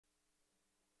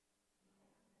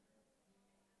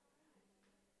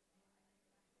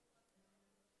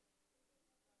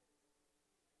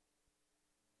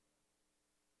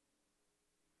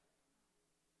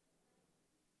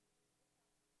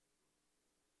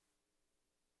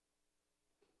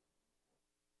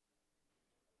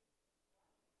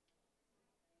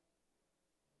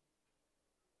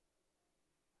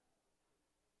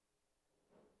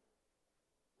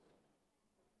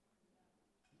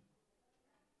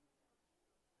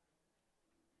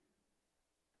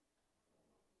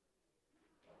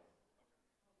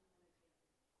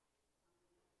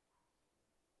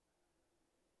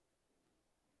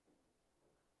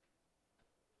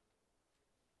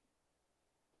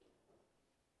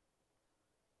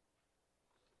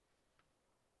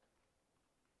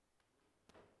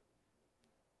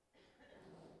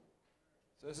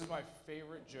So this is my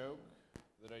favorite joke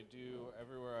that I do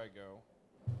everywhere I go.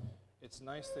 It's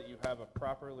nice that you have a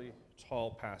properly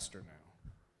tall pastor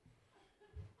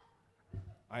now.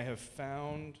 I have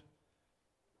found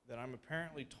that I'm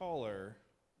apparently taller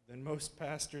than most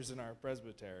pastors in our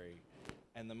presbytery,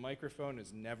 and the microphone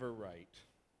is never right.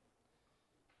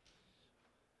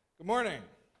 Good morning.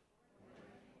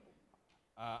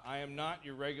 I am not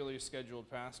your regularly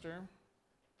scheduled pastor.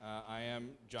 I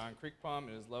am John Creekbaum.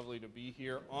 It is lovely to be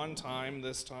here on time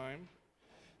this time.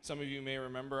 Some of you may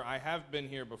remember I have been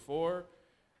here before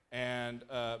and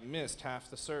missed half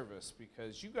the service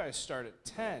because you guys start at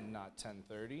 10, not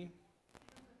 10:30.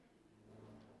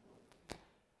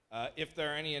 If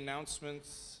there are any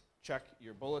announcements, check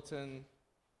your bulletin.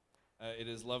 It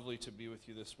is lovely to be with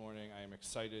you this morning. I am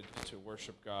excited to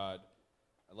worship God.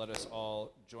 Let us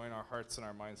all join our hearts and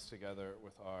our minds together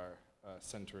with our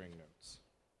centering notes.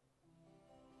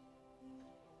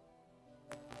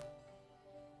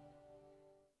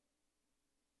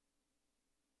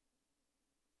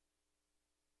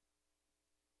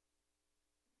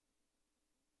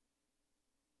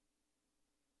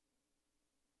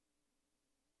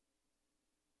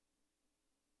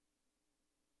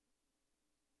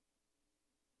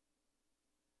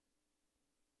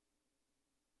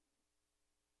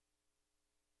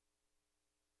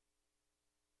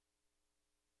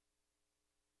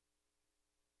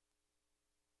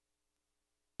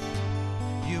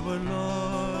 You were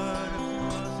Lord of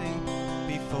nothing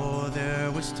before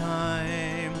there was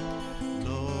time.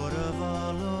 Lord of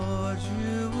all lords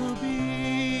you will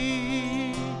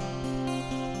be.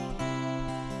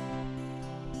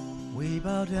 We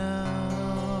bow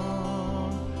down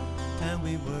and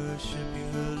we worship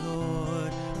you,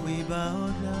 Lord. We bow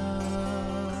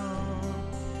down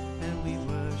and we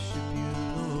worship you,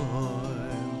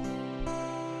 Lord.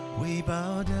 We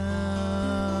bow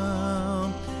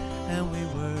down and we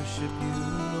worship you,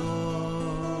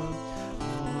 Lord.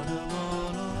 Lord of all,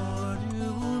 Lord, you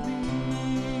will be.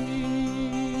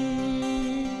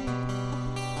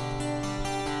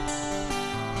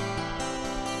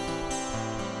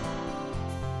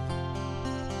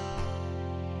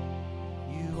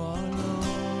 You are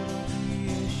Lord of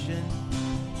creation,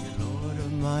 you're Lord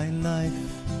of my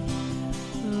life,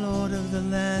 Lord of the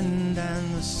land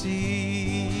and the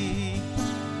sea.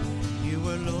 You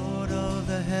were Lord of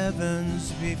the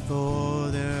heavens before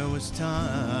there was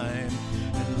time,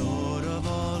 and Lord of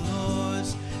all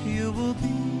lords you will be.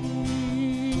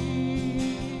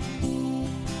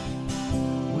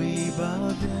 We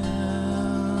bow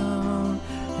down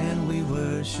and we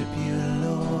worship you,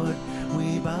 Lord.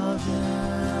 We bow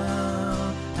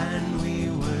down and we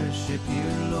worship you,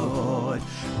 Lord.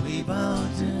 We bow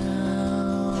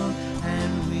down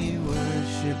and we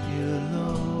worship you,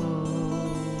 Lord.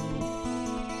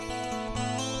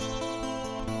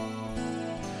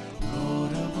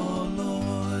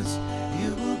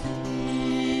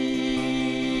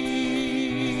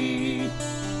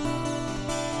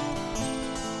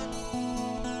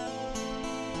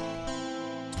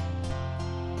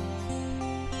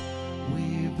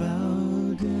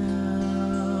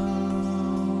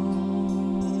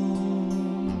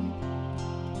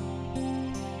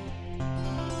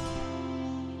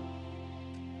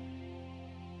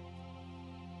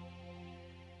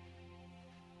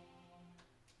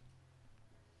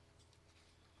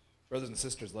 Brothers and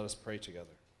sisters, let us pray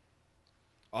together.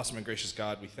 Awesome and gracious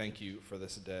God, we thank you for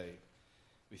this day.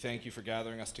 We thank you for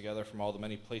gathering us together from all the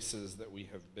many places that we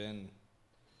have been.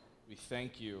 We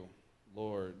thank you,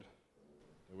 Lord,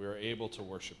 that we are able to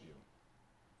worship you.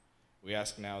 We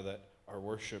ask now that our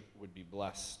worship would be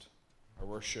blessed. Our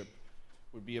worship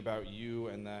would be about you,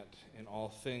 and that in all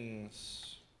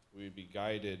things we would be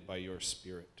guided by your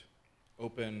Spirit.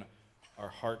 Open our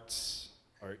hearts,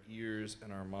 our ears,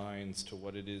 and our minds to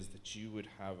what it is that you would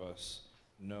have us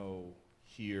know,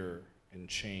 hear, and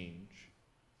change.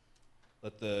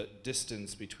 Let the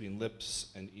distance between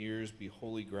lips and ears be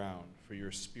holy ground for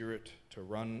your Spirit to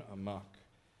run amok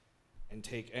and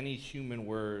take any human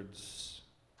words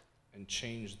and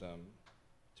change them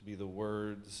to be the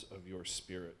words of your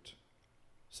Spirit,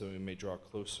 so we may draw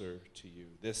closer to you.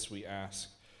 This we ask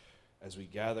as we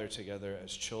gather together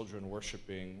as children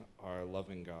worshiping our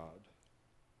loving God.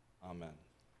 Amen.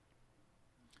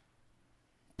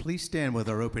 Please stand with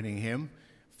our opening hymn,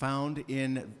 found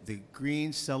in the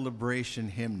Green Celebration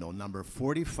Hymnal, number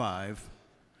 45,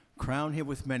 Crown Him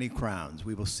with Many Crowns.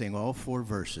 We will sing all 4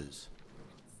 verses.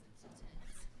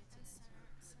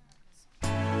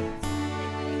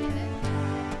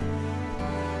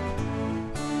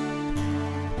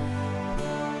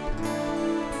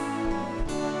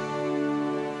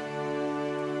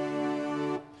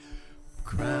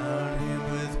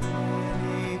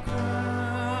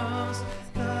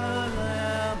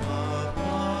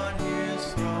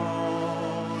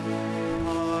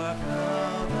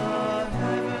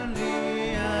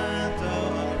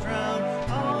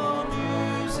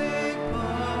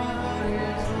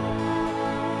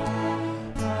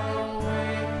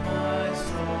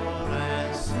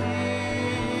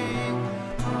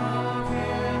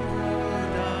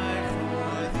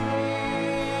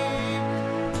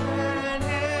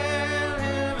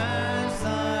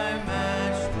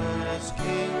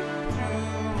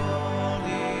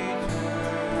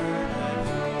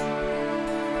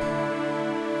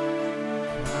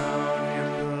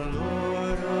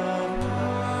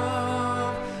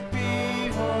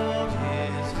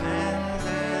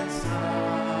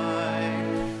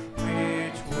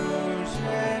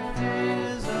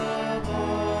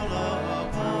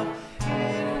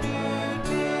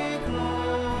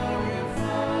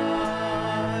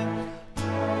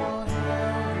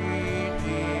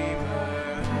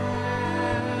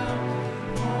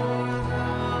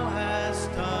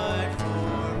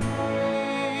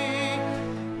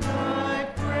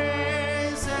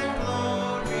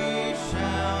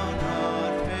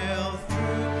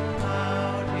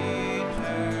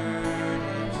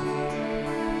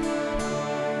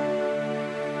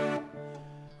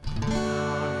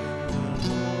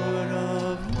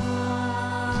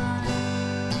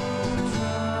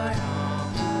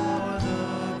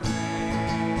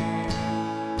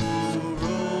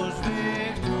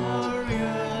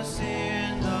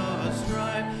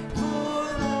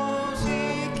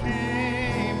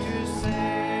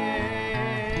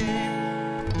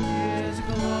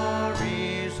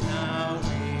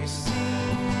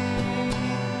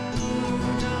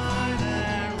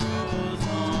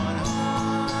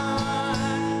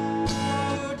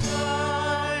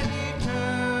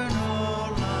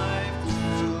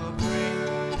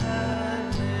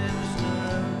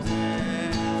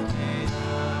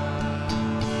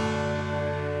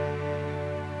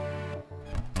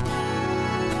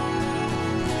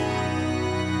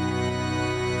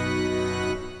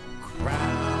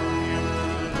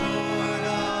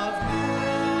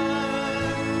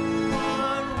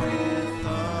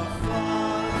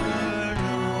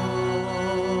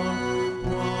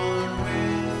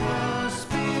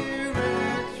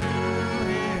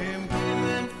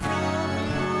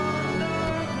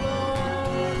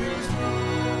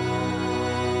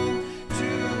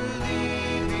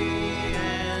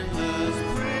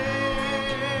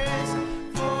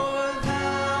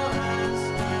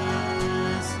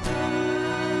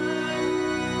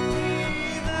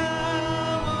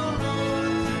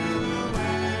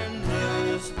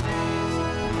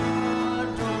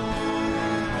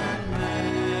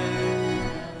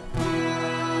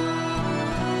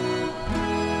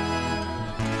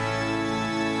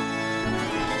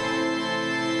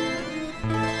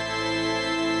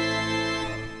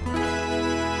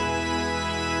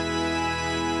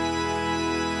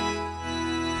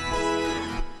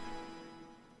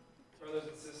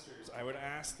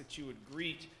 that you would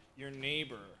greet your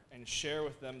neighbor and share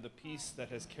with them the peace that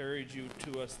has carried you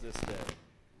to us this day.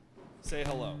 Say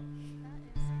hello.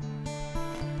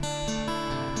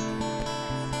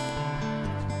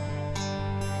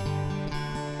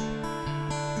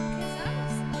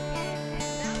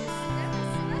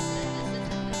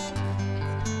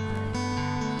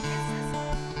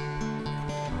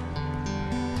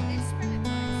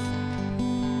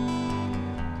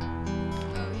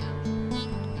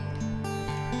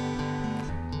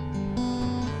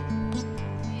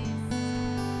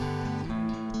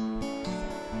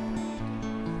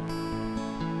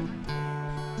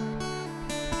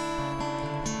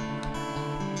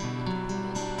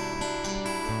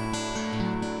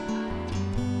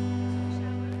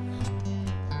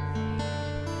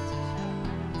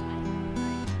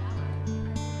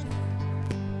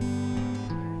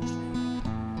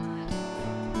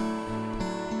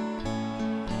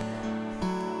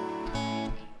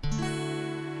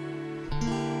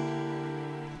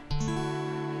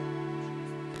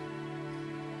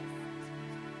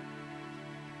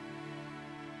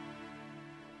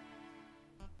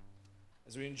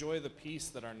 As we enjoy the peace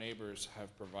that our neighbors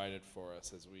have provided for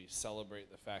us, as we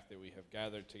celebrate the fact that we have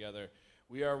gathered together,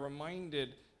 we are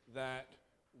reminded that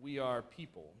we are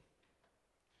people.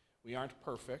 We aren't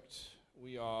perfect.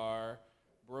 We are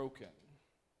broken.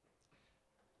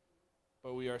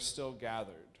 But we are still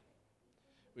gathered.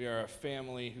 We are a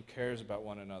family who cares about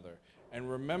one another. And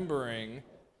remembering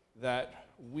that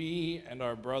we and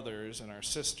our brothers and our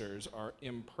sisters are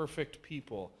imperfect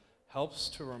people helps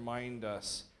to remind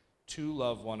us to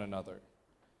love one another.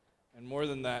 And more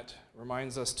than that,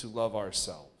 reminds us to love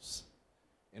ourselves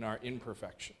in our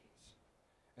imperfections.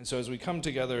 And so as we come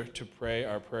together to pray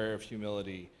our prayer of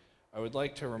humility, I would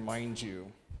like to remind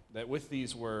you that with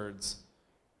these words,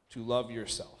 to love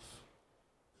yourself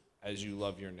as you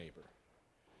love your neighbor.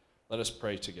 Let us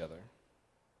pray together.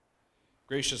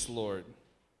 Gracious Lord,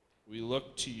 we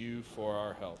look to you for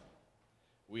our help.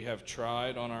 We have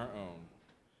tried on our own.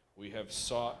 We have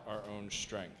sought our own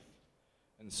strength.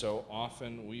 And so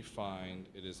often we find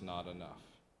it is not enough.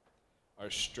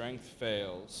 Our strength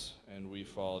fails and we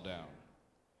fall down.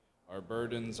 Our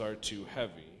burdens are too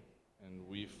heavy and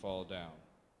we fall down.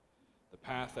 The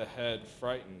path ahead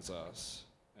frightens us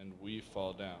and we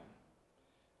fall down.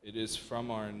 It is from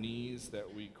our knees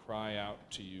that we cry out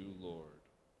to you, Lord,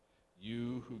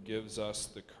 you who gives us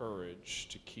the courage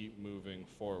to keep moving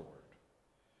forward,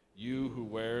 you who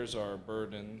wears our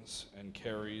burdens and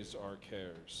carries our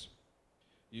cares,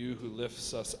 you who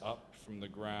lifts us up from the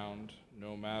ground,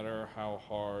 no matter how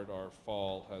hard our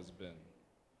fall has been.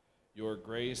 Your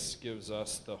grace gives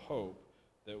us the hope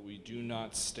that we do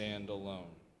not stand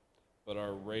alone, but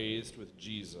are raised with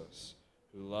Jesus,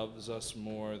 who loves us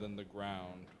more than the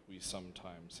ground we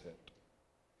sometimes hit.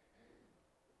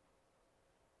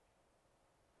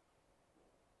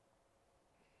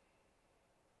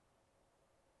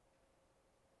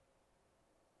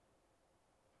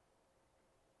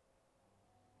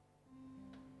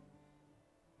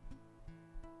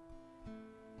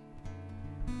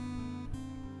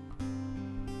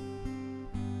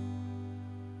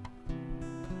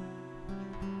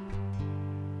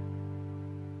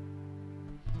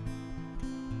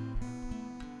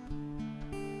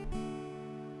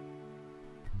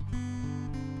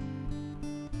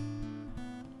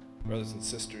 Brothers and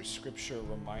sisters, Scripture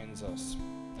reminds us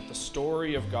that the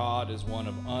story of God is one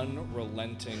of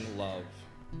unrelenting love,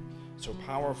 so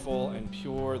powerful and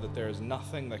pure that there is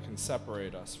nothing that can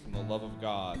separate us from the love of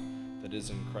God that is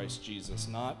in Christ Jesus.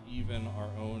 Not even our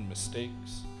own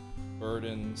mistakes,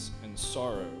 burdens, and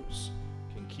sorrows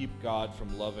can keep God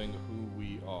from loving who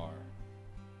we are.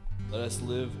 Let us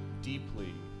live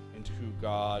deeply into who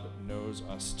God knows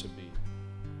us to be.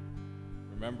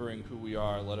 Remembering who we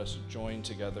are, let us join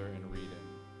together in reading.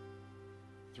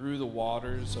 Through the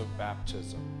waters of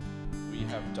baptism, we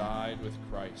have died with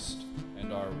Christ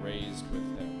and are raised with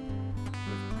him.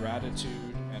 With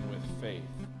gratitude and with faith,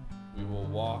 we will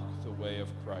walk the way of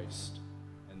Christ.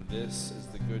 And this is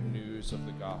the good news of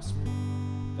the gospel,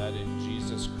 that in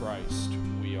Jesus Christ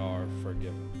we are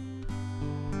forgiven.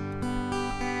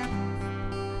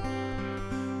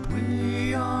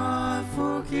 We are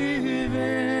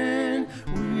forgiven.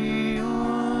 We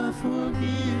are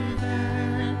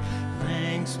forgiven.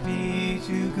 Thanks be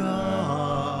to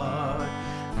God.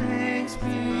 Thanks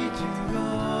be to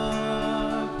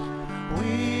God.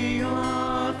 We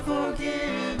are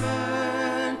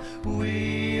forgiven.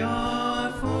 We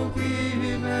are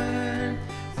forgiven.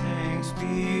 Thanks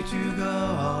be to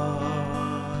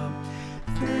God.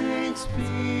 Thanks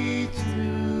be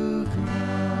to God.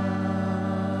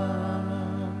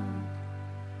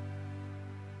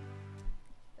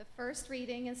 first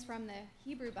reading is from the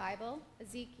Hebrew Bible,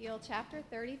 Ezekiel chapter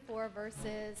 34,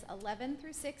 verses 11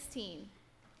 through 16.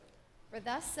 For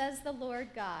thus says the Lord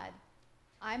God,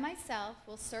 I myself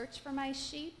will search for my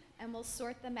sheep and will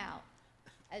sort them out.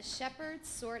 As shepherds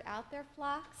sort out their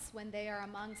flocks when they are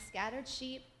among scattered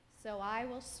sheep, so I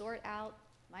will sort out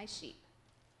my sheep.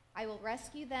 I will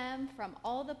rescue them from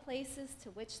all the places to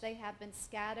which they have been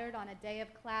scattered on a day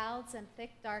of clouds and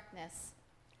thick darkness.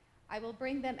 I will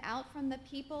bring them out from the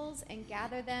peoples and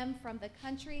gather them from the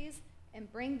countries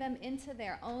and bring them into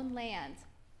their own land.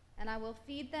 And I will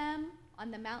feed them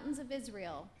on the mountains of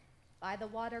Israel, by the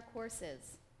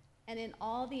watercourses, and in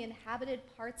all the inhabited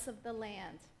parts of the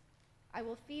land. I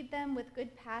will feed them with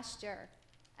good pasture,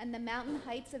 and the mountain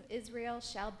heights of Israel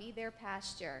shall be their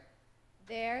pasture.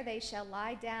 There they shall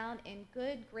lie down in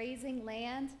good grazing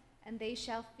land, and they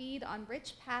shall feed on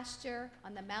rich pasture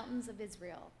on the mountains of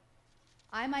Israel.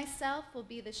 I myself will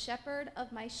be the shepherd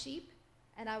of my sheep,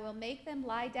 and I will make them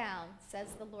lie down, says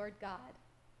the Lord God.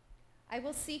 I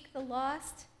will seek the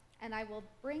lost, and I will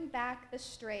bring back the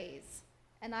strays,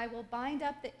 and I will bind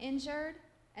up the injured,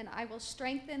 and I will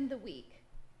strengthen the weak.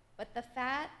 But the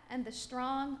fat and the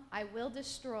strong I will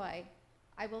destroy.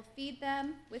 I will feed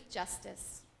them with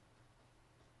justice.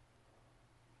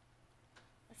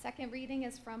 The second reading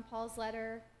is from Paul's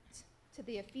letter to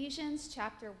the Ephesians,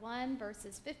 chapter 1,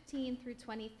 verses 15 through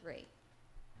 23.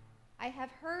 I have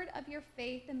heard of your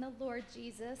faith in the Lord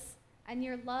Jesus and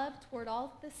your love toward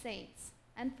all the saints,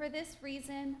 and for this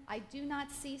reason I do not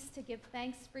cease to give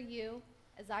thanks for you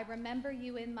as I remember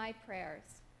you in my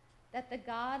prayers, that the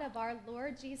God of our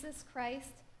Lord Jesus Christ,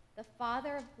 the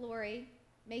Father of glory,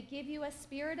 may give you a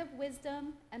spirit of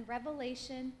wisdom and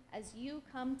revelation as you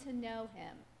come to know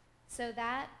him, so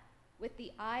that, with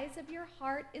the eyes of your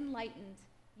heart enlightened,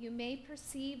 you may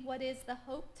perceive what is the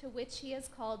hope to which he has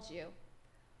called you,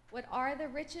 what are the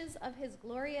riches of his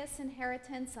glorious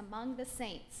inheritance among the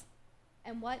saints,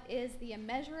 and what is the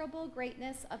immeasurable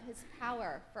greatness of his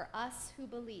power for us who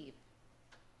believe.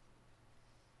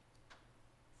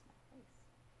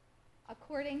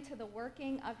 According to the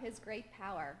working of his great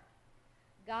power.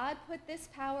 God put this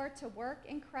power to work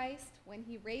in Christ when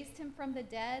he raised him from the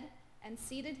dead and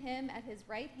seated him at his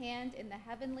right hand in the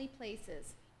heavenly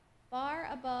places, far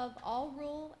above all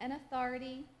rule and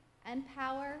authority and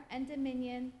power and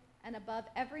dominion, and above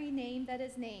every name that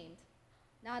is named,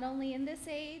 not only in this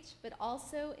age, but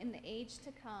also in the age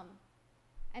to come.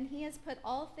 And he has put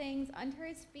all things under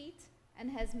his feet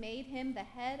and has made him the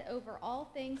head over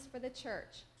all things for the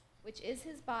church, which is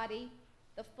his body,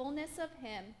 the fullness of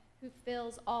him who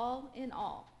fills all in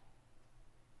all.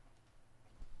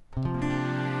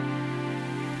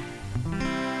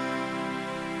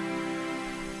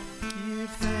 Give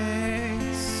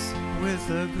thanks with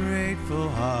a grateful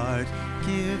heart.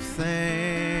 Give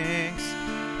thanks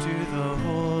to the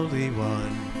Holy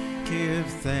One. Give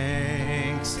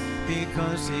thanks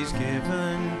because he's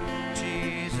given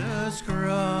Jesus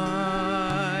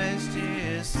Christ,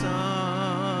 his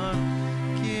Son.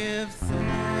 Give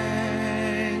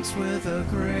thanks with a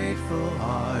grateful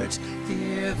heart.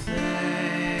 Give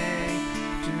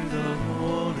thanks to the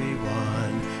Holy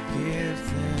One. Give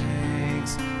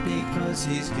thanks because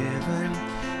he's given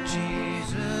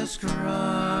Jesus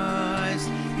Christ,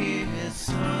 his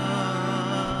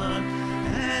Son.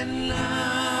 And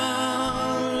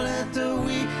now let the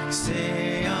weak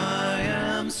say, I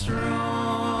am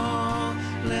strong.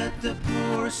 Let the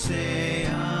poor say,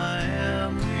 I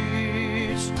am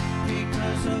rich,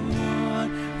 because of what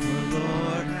the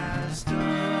Lord has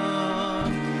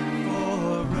done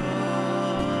for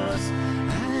us.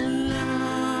 And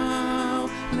now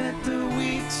let the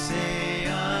weak say,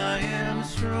 I am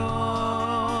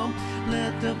strong.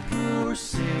 Let the poor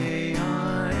say,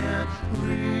 I am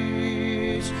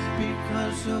rich,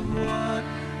 because of what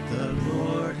the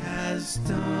Lord has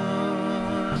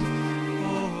done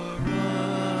for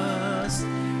us.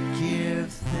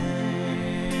 Give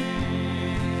thanks.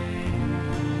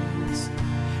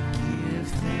 Give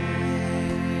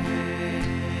thanks.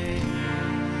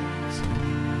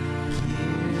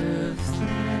 Give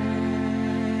thanks.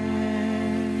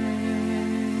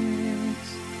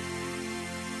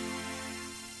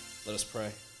 Let us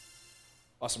pray.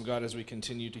 Awesome God, as we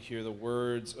continue to hear the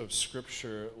words of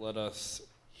Scripture, let us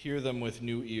hear them with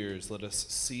new ears. Let us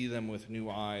see them with new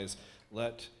eyes.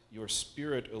 Let your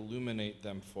Spirit illuminate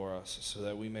them for us so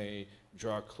that we may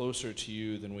draw closer to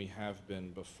you than we have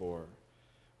been before.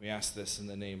 We ask this in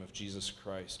the name of Jesus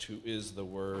Christ, who is the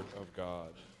Word of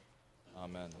God.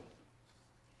 Amen.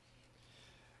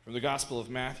 From the Gospel of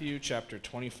Matthew, chapter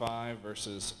 25,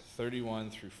 verses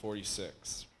 31 through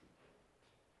 46.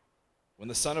 When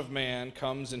the Son of Man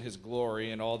comes in his glory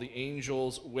and all the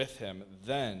angels with him,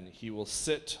 then he will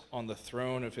sit on the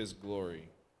throne of his glory.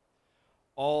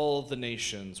 All the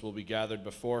nations will be gathered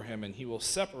before him, and he will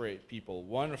separate people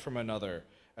one from another,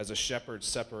 as a shepherd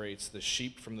separates the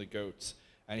sheep from the goats.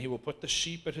 And he will put the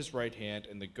sheep at his right hand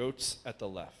and the goats at the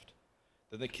left.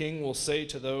 Then the king will say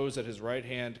to those at his right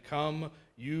hand, "Come,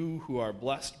 you who are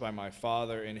blessed by my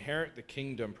Father, inherit the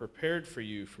kingdom prepared for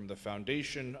you from the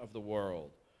foundation of the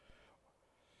world.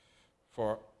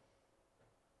 For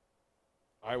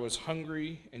I was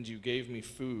hungry, and you gave me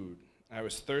food. I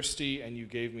was thirsty, and you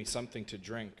gave me something to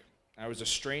drink. I was a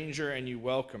stranger, and you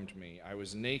welcomed me. I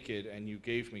was naked, and you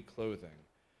gave me clothing.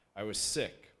 I was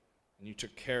sick, and you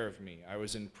took care of me. I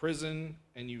was in prison,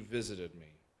 and you visited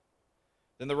me."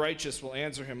 Then the righteous will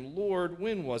answer him, "Lord,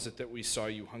 when was it that we saw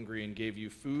you hungry and gave you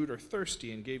food, or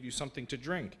thirsty and gave you something to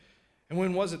drink? And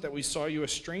when was it that we saw you a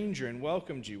stranger and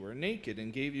welcomed you, or naked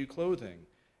and gave you clothing?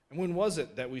 And when was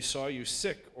it that we saw you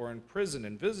sick or in prison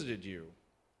and visited you?"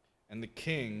 And the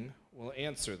king will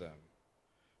answer them,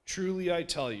 "Truly I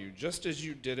tell you, just as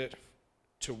you did it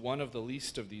to one of the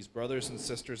least of these brothers and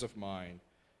sisters of mine,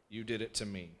 you did it to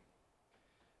me."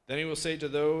 Then he will say to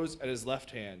those at his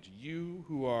left hand, "You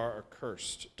who are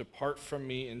accursed, depart from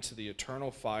me into the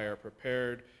eternal fire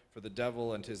prepared for the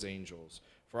devil and his angels.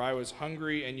 For I was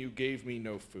hungry, and you gave me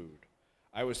no food.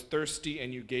 I was thirsty,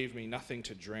 and you gave me nothing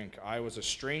to drink. I was a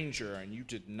stranger, and you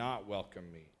did not welcome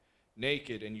me.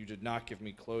 Naked, and you did not give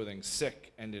me clothing.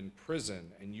 Sick and in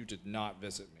prison, and you did not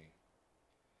visit me."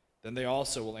 Then they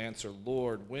also will answer,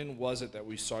 "Lord, when was it that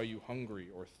we saw you hungry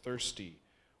or thirsty,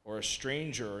 or a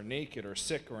stranger or naked or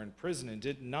sick or in prison, and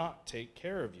did not take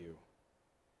care of you?"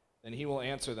 Then he will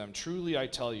answer them, "Truly I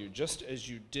tell you, just as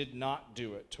you did not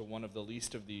do it to one of the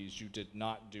least of these, you did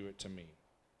not do it to me.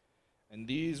 And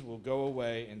these will go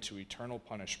away into eternal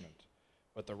punishment,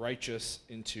 but the righteous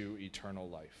into eternal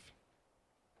life."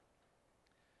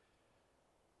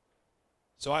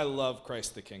 So I love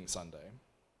Christ the King Sunday.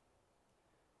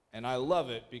 And I love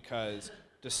it because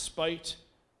despite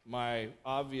my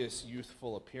obvious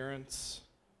youthful appearance,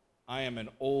 I am an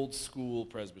old school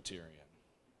Presbyterian.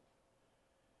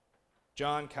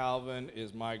 John Calvin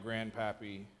is my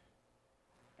grandpappy.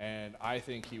 And I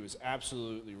think he was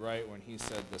absolutely right when he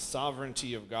said the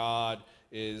sovereignty of God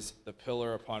is the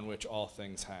pillar upon which all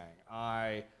things hang.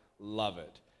 I love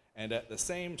it. And at the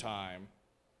same time,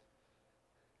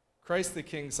 Christ the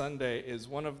King Sunday is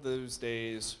one of those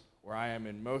days where I am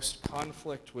in most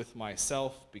conflict with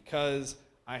myself because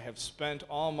I have spent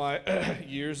all my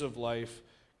years of life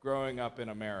growing up in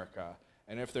America.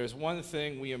 And if there's one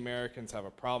thing we Americans have a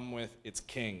problem with, it's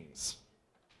kings.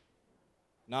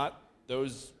 Not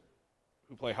those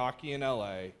who play hockey in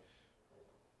LA,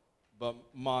 but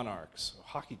monarchs. A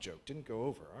hockey joke didn't go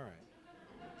over, all right.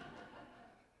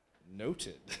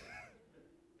 Noted.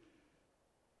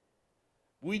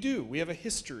 We do. We have a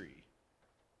history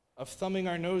of thumbing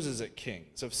our noses at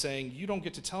kings, of saying, "You don't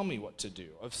get to tell me what to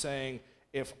do," of saying,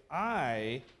 "If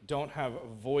I don't have a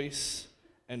voice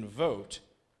and vote,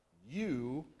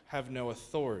 you have no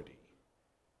authority."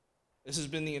 This has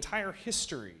been the entire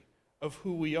history of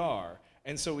who we are.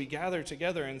 And so we gather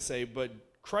together and say, "But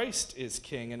Christ is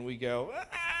king." And we go,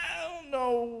 "I don't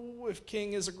know if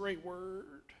king is a great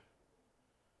word.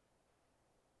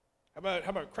 How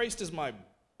about Christ is my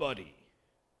buddy?"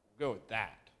 We'll go with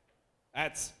that.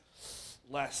 That's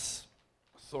less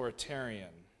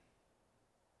authoritarian.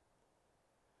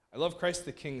 I love Christ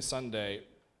the King Sunday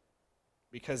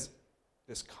because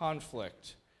this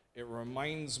conflict, it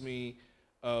reminds me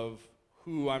of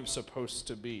who I'm supposed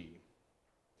to be.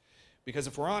 Because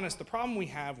if we're honest, the problem we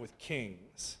have with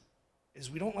kings is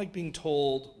we don't like being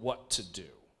told what to do.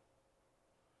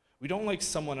 We don't like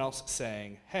someone else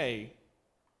saying, "Hey,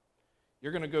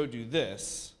 you're going to go do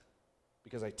this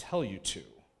because I tell you to."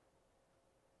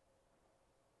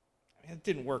 I mean, it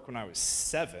didn't work when I was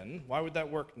 7. Why would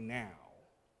that work now?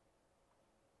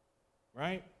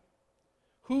 Right?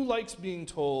 Who likes being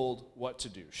told what to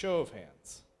do? Show of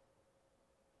hands.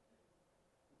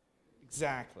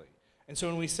 Exactly. And so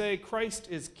when we say Christ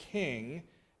is king,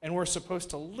 and we're supposed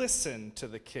to listen to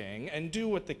the king and do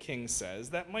what the king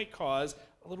says, that might cause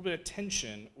a little bit of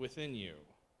tension within you.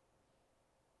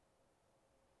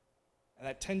 And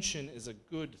that tension is a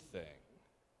good thing.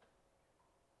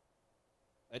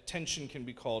 That tension can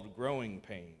be called growing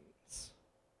pains.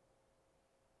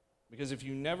 Because if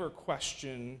you never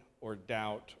question or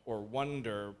doubt or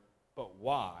wonder, but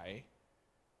why,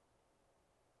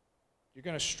 you're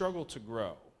going to struggle to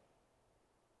grow.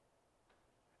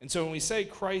 And so when we say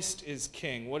Christ is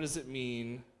king, what does it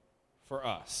mean for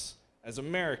us as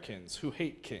Americans who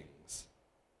hate kings?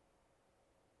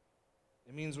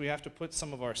 It means we have to put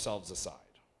some of ourselves aside.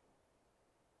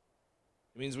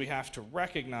 It means we have to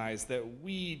recognize that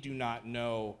we do not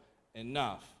know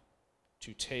enough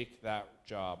to take that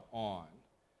job on.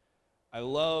 I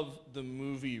love the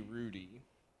movie Rudy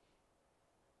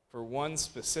for one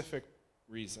specific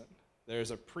reason.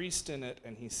 There's a priest in it,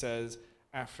 and he says,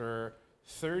 after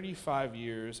 35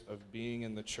 years of being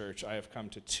in the church, I have come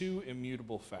to two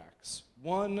immutable facts.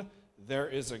 One, there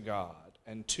is a God,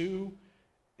 and two,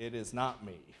 it is not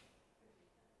me.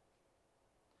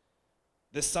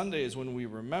 This Sunday is when we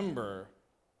remember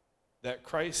that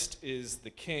Christ is the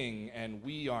King and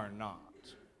we are not.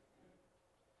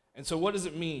 And so what does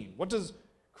it mean? What does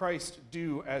Christ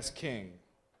do as King?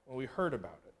 Well, we heard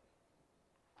about it.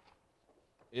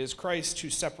 It is Christ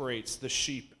who separates the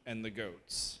sheep and the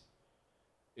goats.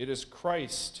 It is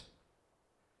Christ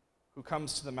who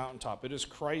comes to the mountaintop. It is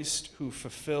Christ who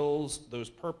fulfills those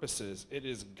purposes. It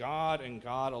is God and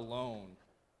God alone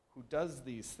who does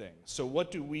these things. So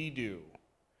what do we do?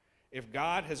 If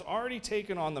God has already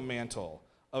taken on the mantle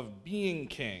of being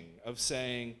king, of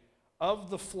saying, of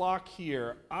the flock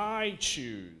here, I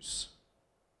choose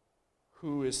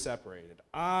who is separated.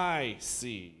 I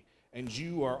see, and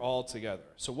you are all together.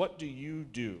 So what do? You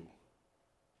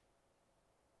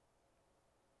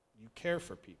care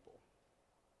for people.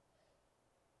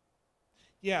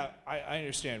 Yeah, I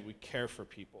understand we care for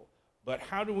people, but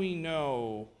how do we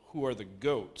know who are the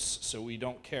goats so we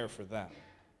don't care for them?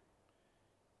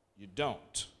 You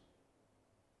don't.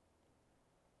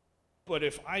 But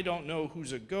if I don't know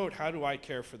who's a goat, how do I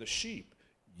care for the sheep?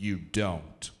 You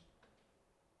don't.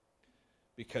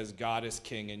 Because God is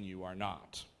king and you are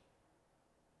not.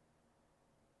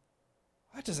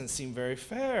 That doesn't seem very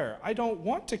fair. I don't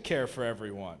want to care for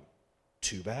everyone.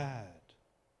 Too bad.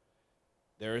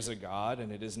 There is a God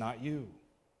and it is not you.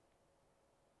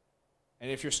 And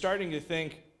if you're starting to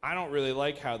think, I don't really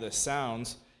like how this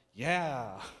sounds, yeah,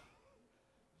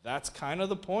 that's kind of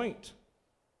the point.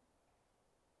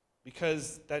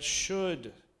 Because that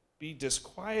should be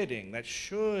disquieting. That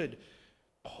should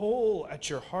pull at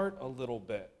your heart a little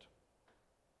bit.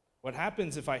 What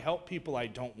happens if I help people I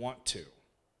don't want to?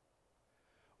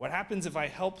 What happens if I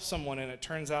help someone and it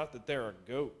turns out that they're a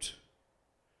goat?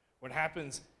 What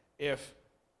happens if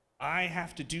I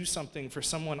have to do something for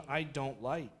someone I don't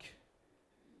like?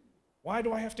 Why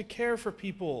do I have to care for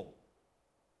people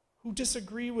who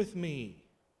disagree with me?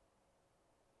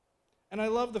 And I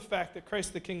love the fact that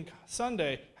Christ the King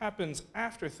Sunday happens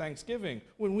after Thanksgiving,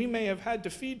 when we may have had to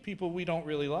feed people we don't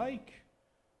really like.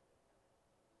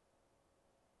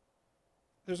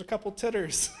 There's a couple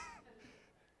titters.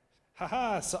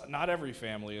 So not every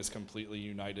family is completely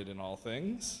united in all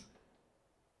things.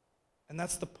 And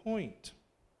that's the point.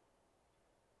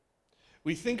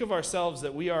 We think of ourselves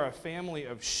that we are a family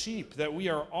of sheep, that we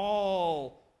are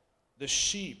all the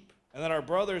sheep, and that our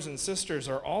brothers and sisters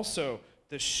are also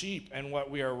the sheep. And what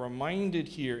we are reminded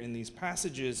here in these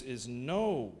passages is,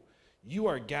 no, you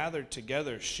are gathered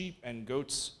together, sheep and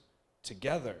goats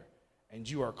together, and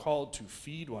you are called to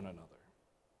feed one another.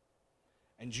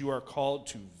 And you are called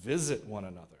to visit one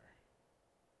another.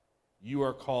 You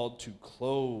are called to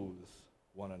clothe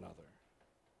one another.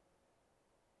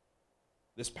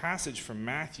 This passage from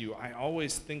Matthew, I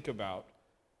always think about,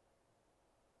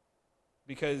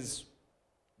 because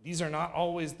these are not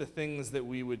always the things that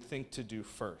we would think to do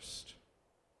first.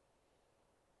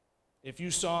 If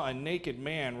you saw a naked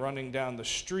man running down the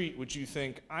street, would you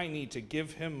think, I need to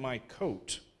give him my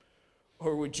coat?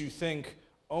 Or would you think,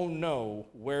 oh no,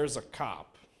 where's a cop?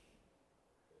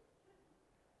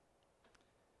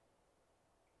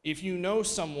 If you know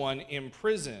someone in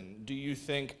prison, do you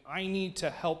think, I need to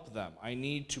help them, I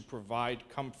need to provide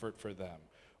comfort for them?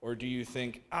 Or do you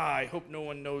think, I hope no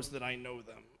one knows that I know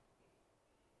them?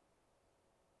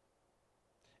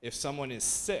 If someone is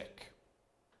sick,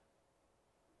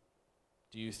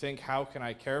 do you think, how can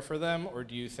I care for them? Or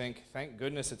do you think, thank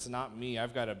goodness it's not me,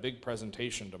 I've got a big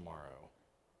presentation tomorrow?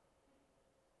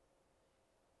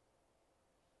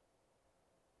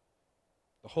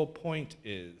 The whole point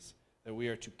is that we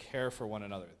are to care for one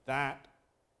another. That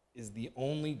is the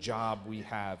only job we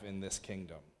have in this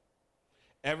kingdom.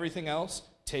 Everything else,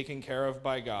 taken care of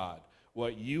by God.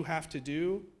 What you have to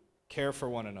do, care for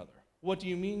one another. What do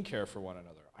you mean, care for one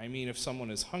another? I mean, if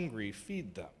someone is hungry,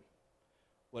 feed them.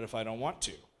 What if I don't want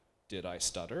to? Did I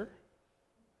stutter?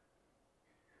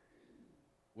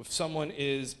 If someone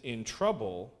is in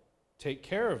trouble, take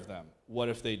care of them. What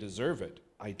if they deserve it?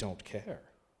 I don't care.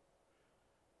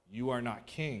 You are not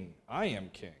king. I am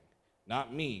king.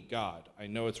 Not me, God. I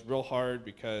know it's real hard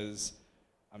because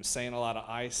I'm saying a lot of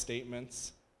I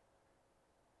statements.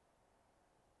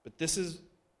 But this is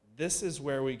This is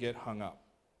where we get hung up.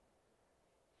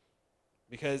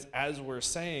 Because as we're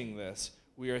saying this,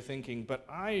 we are thinking, but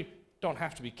I don't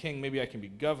have to be king. Maybe I can be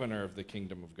governor of the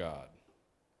kingdom of God.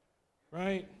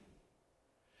 Right?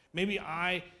 Maybe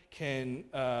I can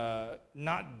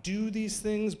not do these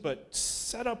things, but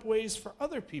set up ways for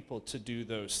other people to do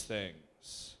those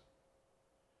things.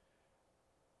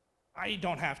 I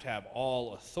don't have to have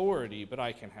all authority, but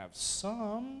I can have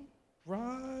some,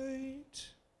 right?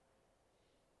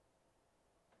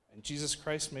 And Jesus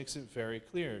Christ makes it very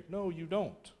clear. No, you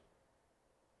don't.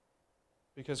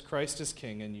 Because Christ is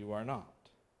king and you are not.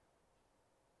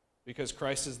 Because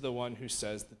Christ is the one who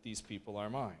says that these people are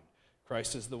mine.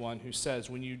 Christ is the one who says,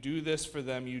 when you do this for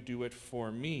them, you do it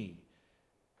for me.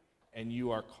 And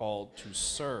you are called to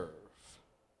serve.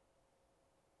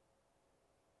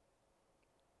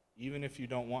 Even if you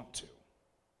don't want to.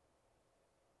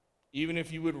 Even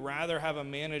if you would rather have a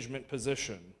management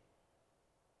position,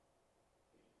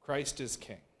 Christ is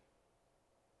king.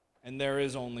 And there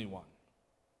is only one.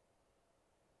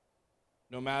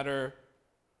 No matter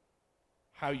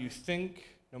how you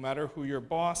think, no matter who your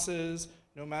boss is,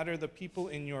 no matter the people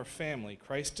in your family,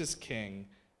 Christ is king,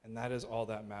 and that is all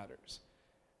that matters.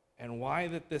 And why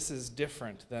that this is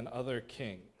different than other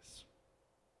kings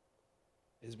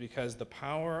is because the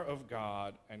power of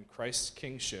God and Christ's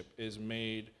kingship is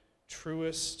made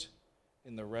truest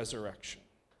in the resurrection.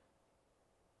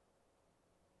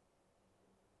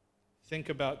 Think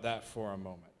about that for a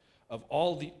moment. Of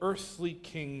all the earthly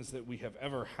kings that we have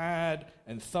ever had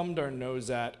and thumbed our nose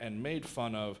at and made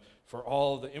fun of for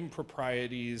all the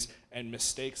improprieties and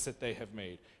mistakes that they have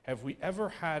made, have we ever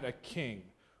had a king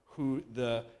who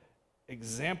the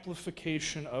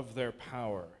exemplification of their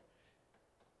power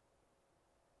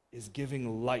is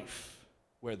giving life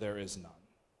where there is none?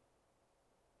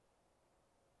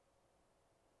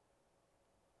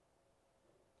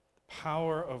 The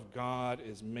power of God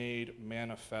is made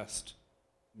manifest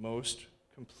most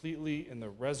completely in the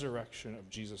resurrection of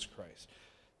Jesus Christ.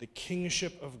 The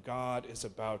kingship of God is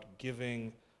about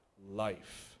giving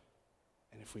life.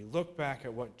 And if we look back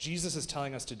at what Jesus is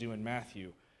telling us to do in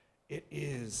Matthew, it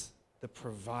is the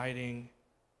providing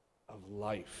of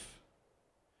life.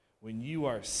 When you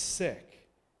are sick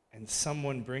and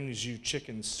someone brings you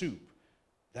chicken soup,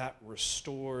 that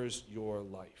restores your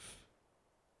life.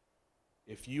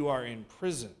 If you are in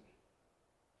prison,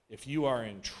 if you are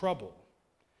in trouble,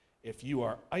 if you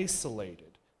are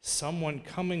isolated, someone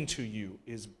coming to you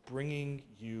is bringing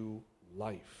you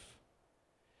life.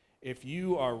 If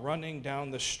you are running down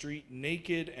the street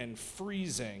naked and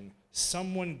freezing,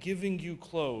 someone giving you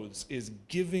clothes is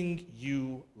giving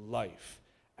you life.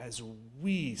 As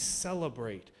we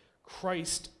celebrate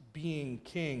Christ being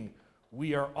king,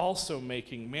 we are also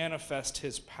making manifest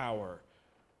his power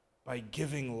by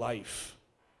giving life.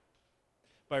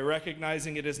 By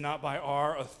recognizing it is not by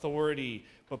our authority,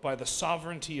 but by the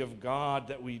sovereignty of God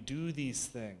that we do these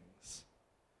things.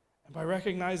 And by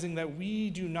recognizing that we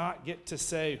do not get to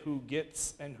say who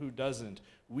gets and who doesn't.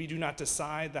 We do not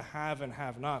decide the have and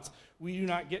have-nots. We do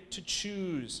not get to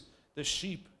choose the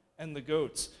sheep and the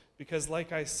goats. Because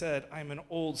like I said, I'm an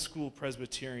old school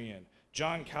Presbyterian.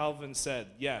 John Calvin said,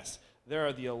 yes, there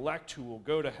are the elect who will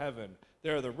go to heaven.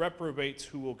 There are the reprobates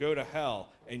who will go to hell.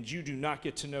 And you do not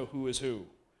get to know who is who.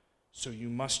 So you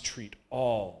must treat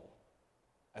all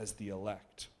as the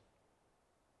elect.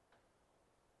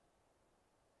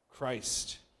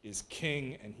 Christ is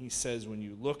king, and he says when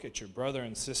you look at your brother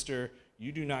and sister,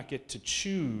 you do not get to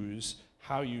choose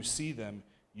how you see them.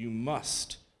 You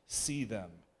must see them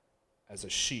as a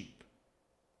sheep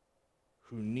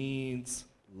who needs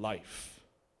life.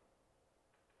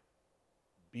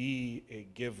 Be a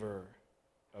giver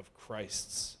of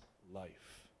Christ's life.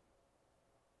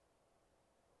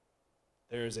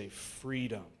 There is a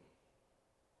freedom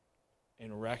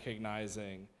in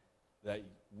recognizing that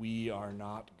we are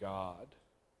not God.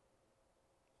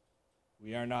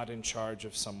 We are not in charge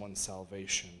of someone's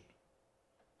salvation.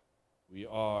 We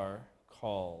are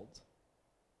called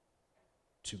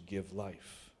to give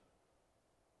life.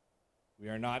 We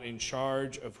are not in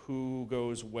charge of who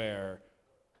goes where.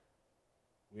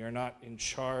 We are not in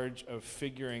charge of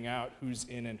figuring out who's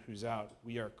in and who's out.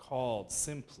 We are called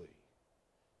simply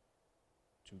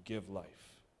to give life.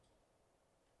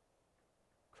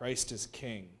 Christ is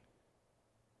king,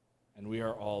 and we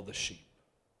are all the sheep.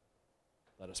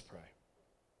 Let us pray.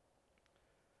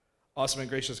 Awesome and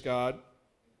gracious God,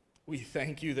 we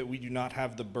thank you that we do not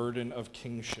have the burden of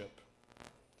kingship.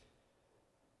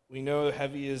 We know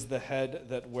heavy is the head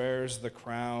that wears the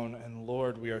crown, and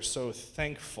Lord, we are so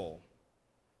thankful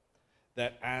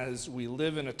that as we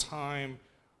live in a time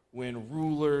when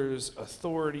rulers,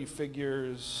 authority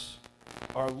figures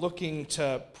are looking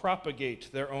to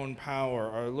propagate their own power,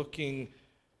 are looking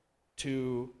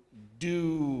to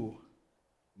do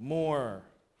more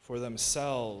for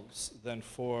themselves than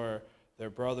for their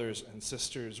brothers and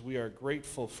sisters. We are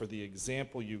grateful for the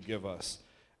example you give us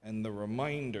and the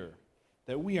reminder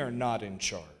that we are not in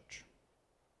charge.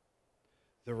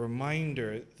 The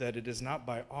reminder that it is not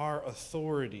by our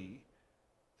authority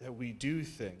that we do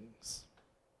things,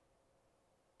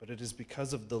 but it is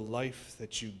because of the life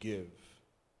that you give.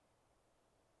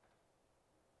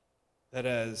 That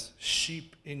as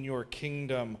sheep in your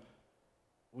kingdom,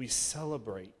 we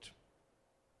celebrate.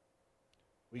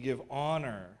 We give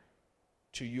honor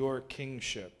to your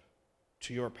kingship,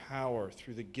 to your power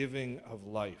through the giving of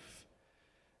life.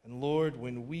 And Lord,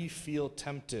 when we feel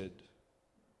tempted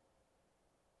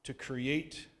to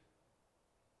create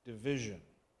division,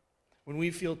 when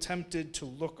we feel tempted to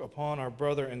look upon our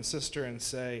brother and sister and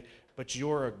say, but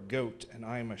you're a goat and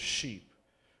I'm a sheep,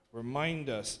 remind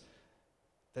us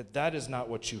that that is not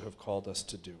what you have called us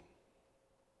to do.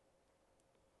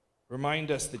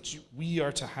 Remind us that we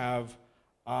are to have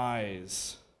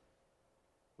eyes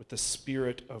with the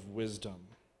spirit of wisdom,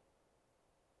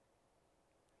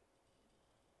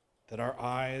 that our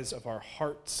eyes of our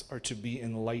hearts are to be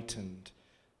enlightened,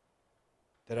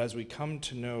 that as we come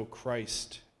to know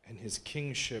Christ and his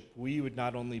kingship, we would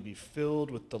not only be filled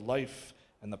with the life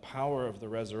and the power of the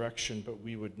resurrection, but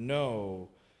we would know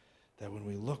that when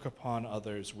we look upon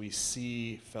others, we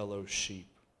see fellow sheep.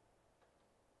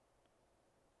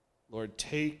 Lord,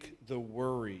 take the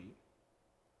worry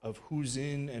of who's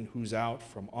in and who's out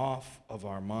from off of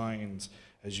our minds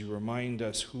as you remind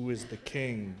us who is the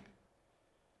King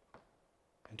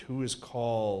and who is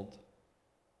called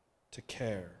to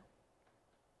care.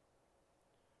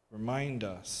 Remind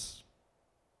us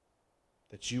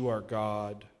that you are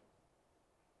God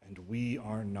and we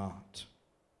are not.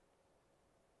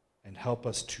 And help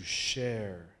us to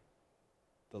share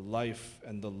the life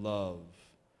and the love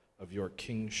of your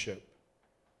kingship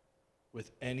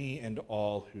with any and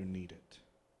all who need it.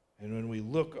 And when we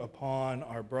look upon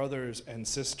our brothers and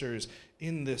sisters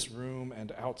in this room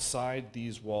and outside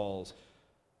these walls,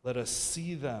 let us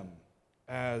see them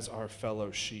as our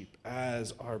fellow sheep,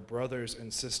 as our brothers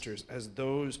and sisters, as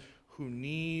those who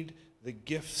need the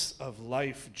gifts of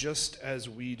life just as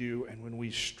we do. And when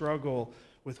we struggle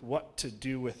with what to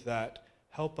do with that,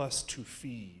 help us to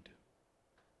feed.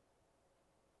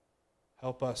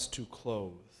 Help us to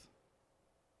clothe.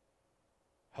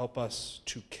 Help us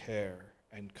to care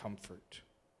and comfort.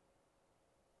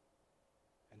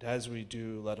 And as we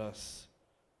do, let us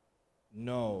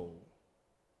know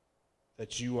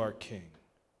that you are King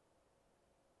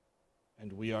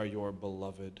and we are your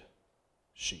beloved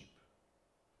sheep.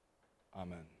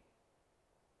 Amen.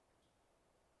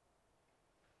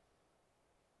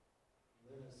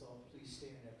 Let us all please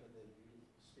stand after the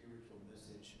beautiful spiritual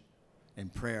message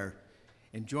and prayer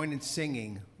and join in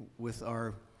singing with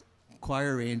our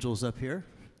choir angels up here.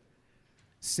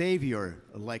 Savior,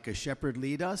 like a shepherd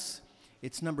lead us.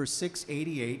 It's number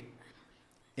 688.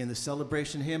 In the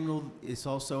celebration hymnal, it's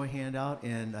also a handout,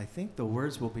 and I think the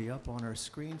words will be up on our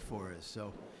screen for us.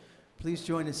 So please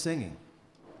join in singing.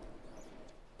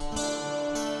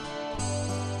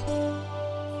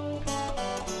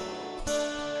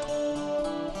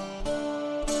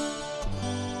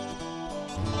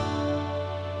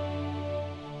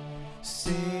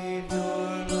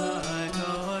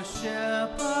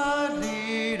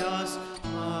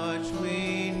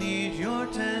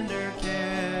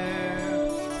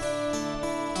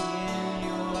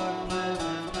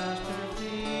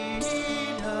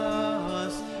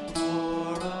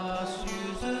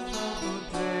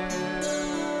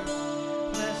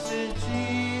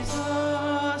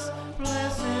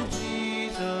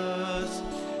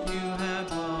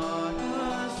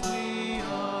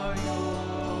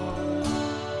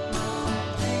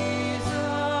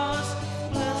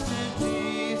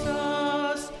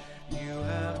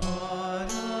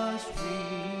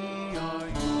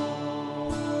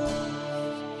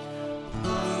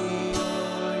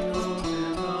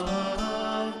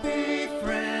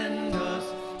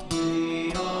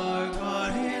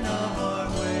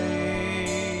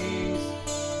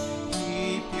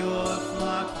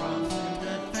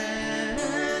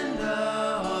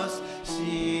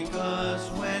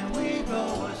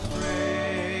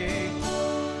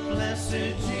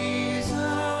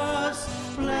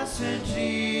 Blessed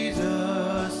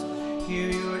Jesus, hear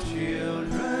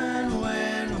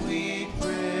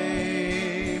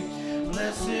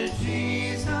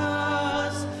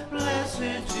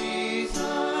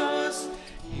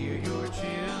your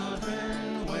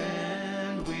children when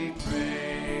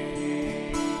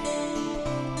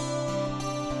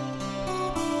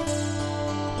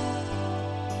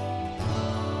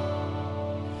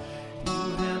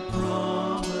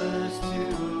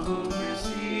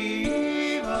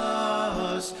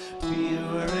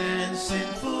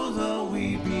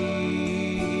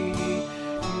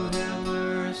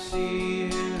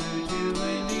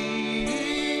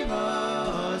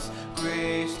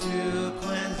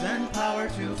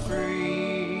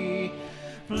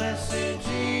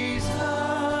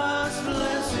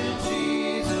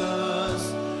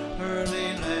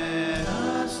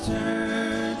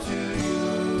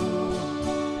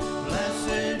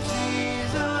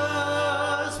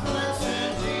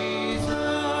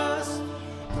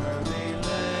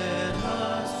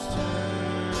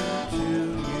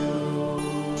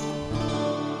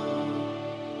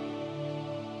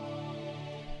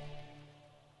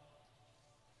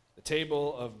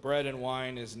table of bread and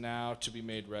wine is now to be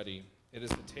made ready. It is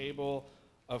the table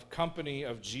of company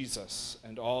of Jesus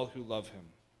and all who love him.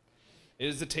 It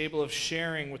is the table of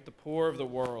sharing with the poor of the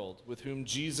world, with whom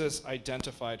Jesus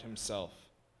identified himself.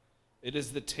 It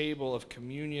is the table of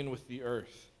communion with the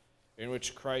earth, in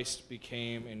which Christ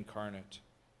became incarnate.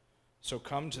 So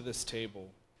come to this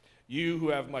table, you who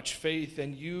have much faith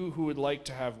and you who would like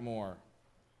to have more,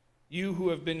 you who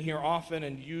have been here often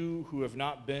and you who have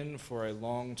not been for a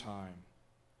long time,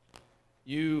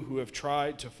 you who have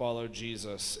tried to follow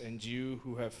Jesus and you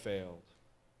who have failed.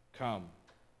 Come,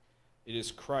 it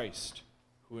is Christ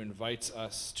who invites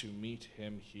us to meet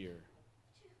him here.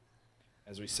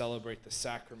 As we celebrate the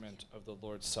sacrament of the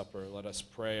Lord's Supper, let us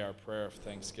pray our prayer of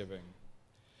thanksgiving.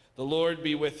 The Lord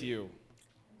be with you.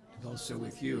 And also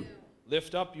with you.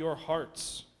 Lift up your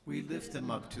hearts. We lift them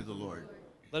up to the Lord.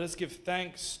 Let us give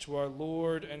thanks to our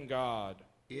Lord and God.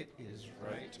 It is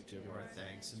right to give our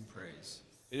thanks and praise.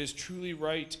 It is truly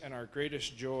right and our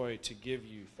greatest joy to give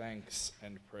you thanks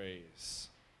and praise.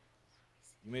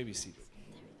 You may be seated.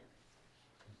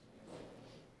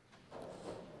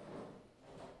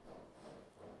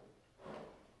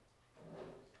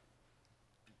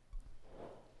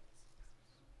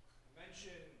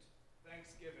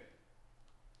 Thanksgiving.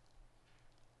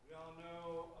 We all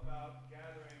know about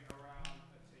gathering around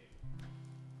a table.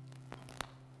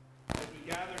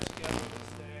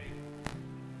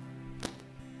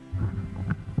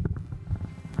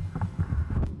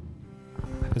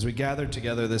 As we gather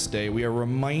together this day, we are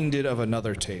reminded of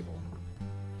another table.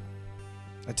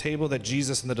 A table that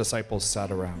Jesus and the disciples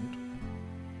sat around.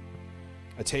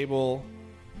 A table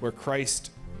where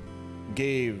Christ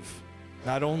gave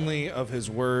not only of his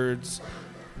words,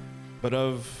 but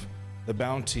of the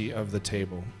bounty of the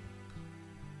table.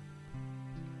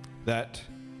 That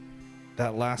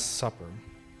Last Supper,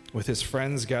 with his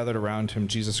friends gathered around him,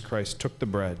 Jesus Christ took the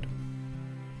bread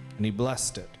and he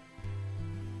blessed it.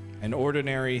 An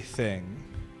ordinary thing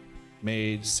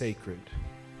made sacred,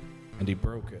 and he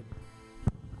broke it.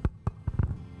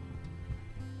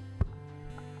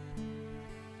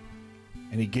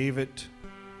 And he gave it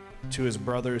to his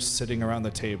brothers sitting around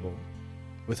the table,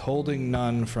 withholding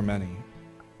none from any.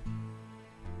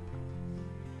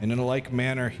 And in a like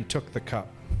manner, he took the cup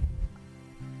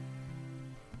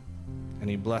and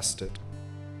he blessed it,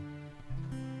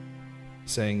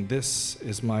 saying, "This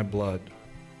is my blood,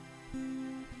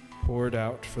 poured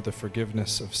out for the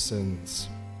forgiveness of sins."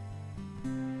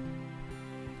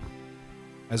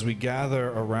 As we gather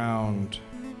around,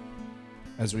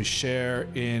 as we share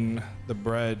in the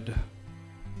bread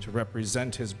to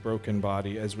represent his broken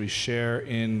body, as we share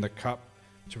in the cup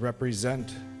to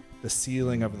represent the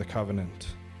sealing of the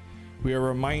covenant, we are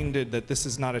reminded that this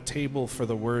is not a table for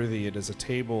the worthy, it is a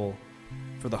table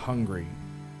for the hungry,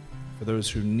 for those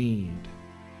who need,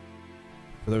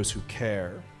 for those who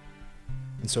care.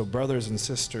 And so, brothers and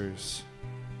sisters,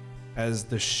 as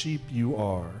the sheep you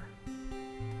are,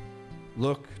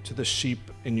 look to the sheep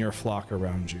in your flock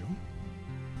around you.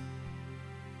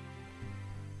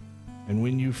 And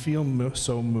when you feel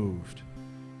so moved,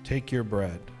 take your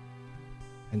bread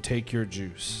and take your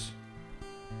juice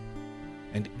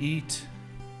and eat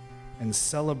and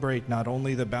celebrate not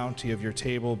only the bounty of your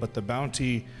table, but the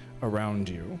bounty around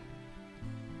you.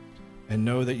 And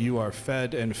know that you are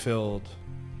fed and filled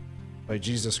by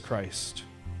Jesus Christ,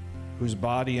 whose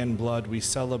body and blood we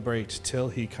celebrate till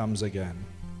he comes again.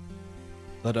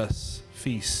 Let us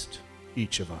feast,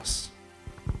 each of us.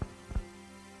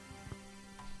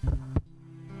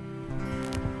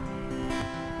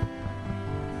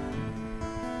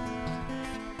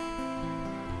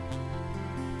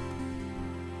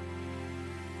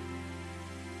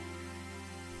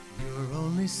 Your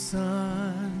only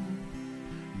Son,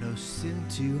 no sin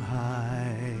to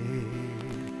hide,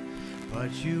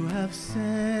 but you have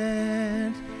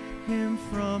sent him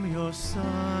from your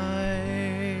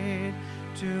side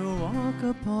to walk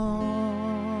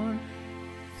upon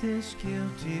this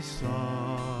guilty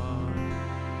sod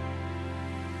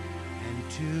and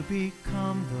to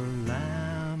become the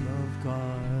Lamb of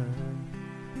God.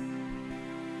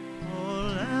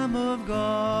 Oh, Lamb of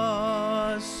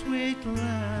God, sweet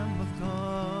Lamb of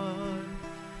God,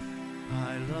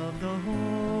 I love the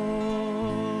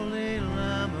holy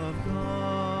Lamb of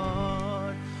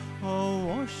God. Oh,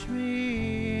 wash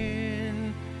me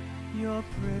in your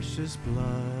precious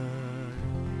blood,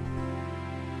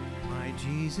 my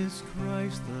Jesus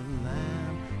Christ, the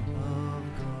Lamb of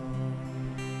God.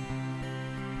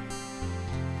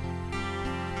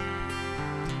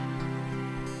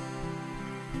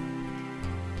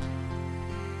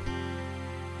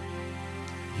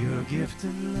 Your gift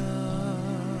of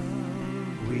love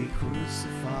we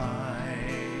crucified.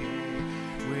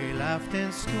 We laughed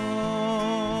and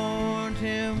scorned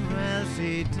him as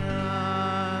he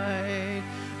died.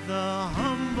 The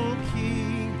humble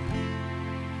King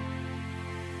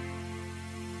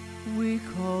we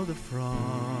called a fraud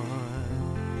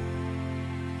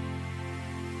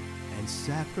and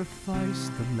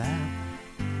sacrificed the Lamb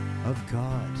of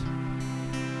God.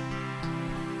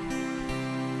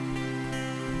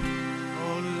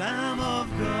 Oh, Lamb of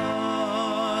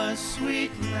God,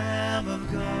 sweet Lamb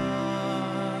of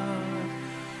God,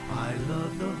 I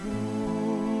love the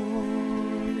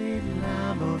holy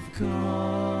Lamb of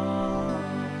God.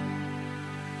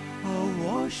 Oh,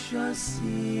 wash us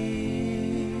in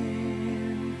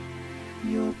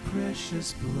your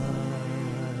precious blood,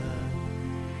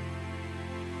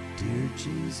 dear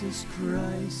Jesus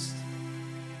Christ,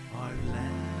 our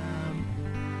Lamb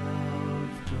of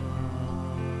God.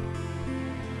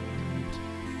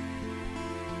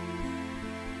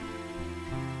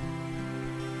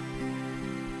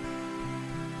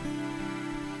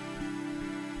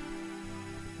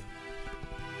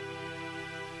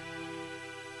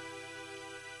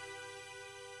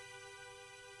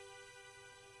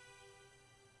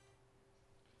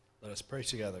 Let us pray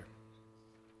together.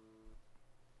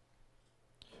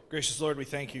 Gracious Lord, we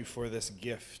thank you for this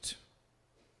gift,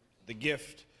 the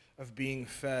gift of being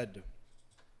fed,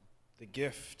 the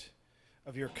gift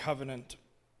of your covenant,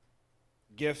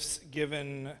 gifts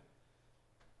given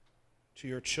to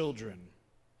your children,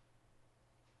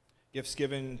 gifts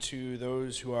given to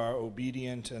those who are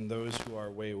obedient and those who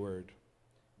are wayward,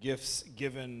 gifts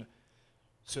given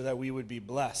so that we would be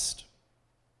blessed.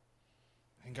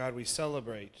 And God, we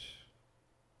celebrate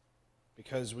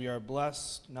because we are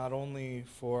blessed not only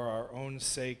for our own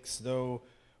sakes, though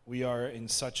we are in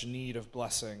such need of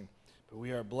blessing, but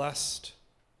we are blessed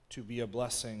to be a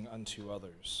blessing unto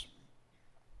others.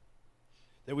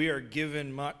 That we are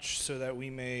given much so that we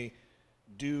may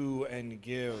do and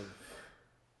give,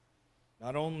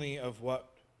 not only of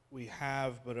what we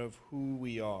have, but of who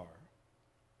we are.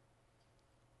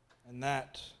 And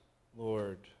that,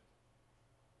 Lord,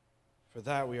 for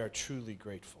that we are truly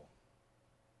grateful,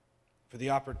 for the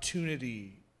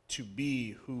opportunity to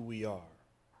be who we are.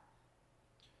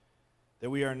 That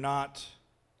we are not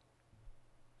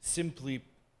simply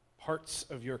parts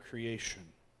of your creation,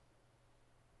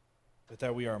 but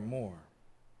that we are more.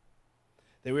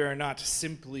 That we are not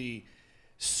simply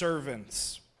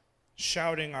servants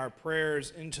shouting our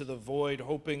prayers into the void,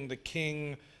 hoping the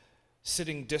king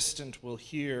sitting distant will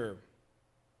hear.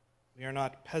 We are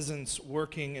not peasants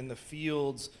working in the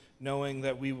fields, knowing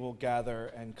that we will gather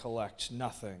and collect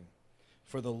nothing,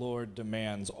 for the Lord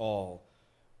demands all.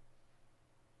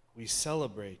 We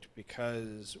celebrate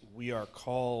because we are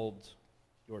called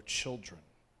your children.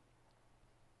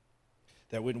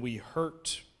 That when we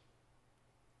hurt,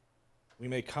 we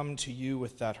may come to you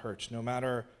with that hurt, no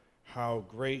matter how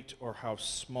great or how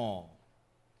small.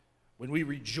 When we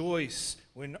rejoice,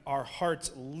 when our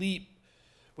hearts leap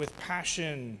with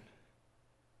passion,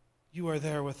 you are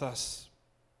there with us.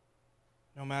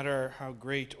 No matter how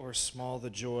great or small the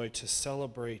joy, to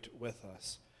celebrate with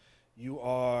us. You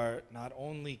are not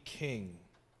only King,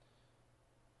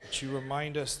 but you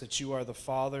remind us that you are the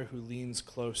Father who leans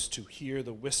close to hear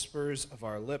the whispers of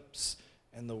our lips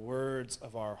and the words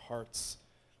of our hearts.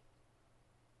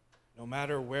 No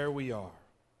matter where we are,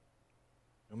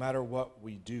 no matter what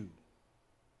we do.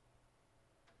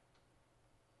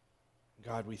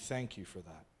 God, we thank you for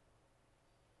that.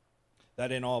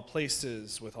 That in all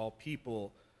places, with all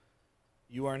people,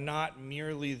 you are not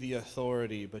merely the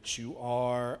authority, but you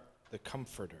are the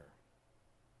comforter.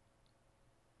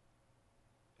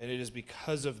 And it is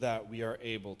because of that we are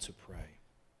able to pray.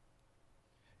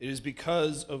 It is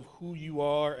because of who you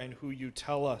are and who you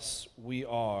tell us we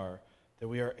are that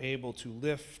we are able to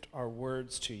lift our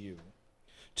words to you,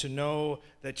 to know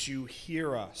that you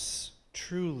hear us,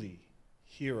 truly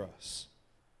hear us,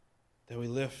 that we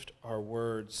lift our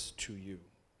words to you.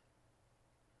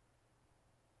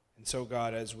 And so,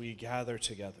 God, as we gather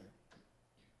together,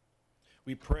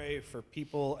 we pray for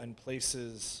people and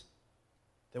places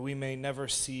that we may never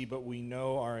see, but we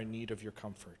know are in need of your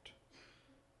comfort.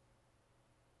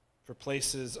 For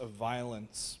places of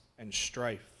violence and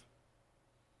strife,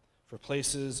 for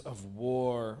places of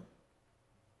war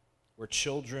where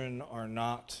children are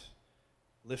not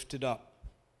lifted up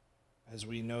as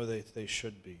we know that they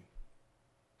should be.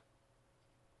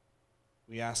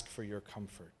 We ask for your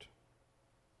comfort.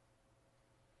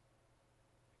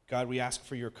 God, we ask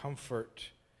for your comfort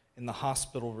in the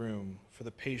hospital room for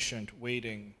the patient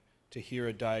waiting to hear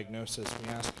a diagnosis. We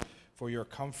ask for your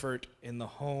comfort in the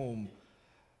home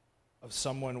of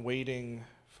someone waiting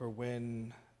for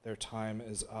when their time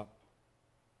is up.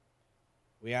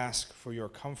 We ask for your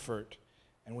comfort,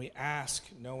 and we ask,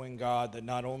 knowing, God, that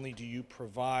not only do you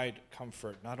provide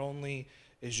comfort, not only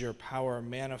is your power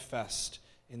manifest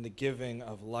in the giving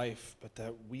of life, but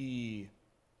that we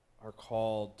are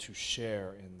called to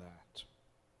share in that.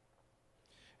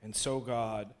 And so,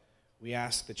 God, we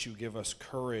ask that you give us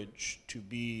courage to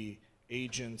be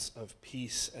agents of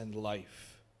peace and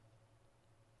life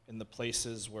in the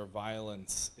places where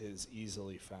violence is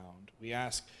easily found. We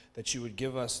ask that you would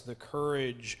give us the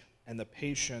courage and the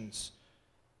patience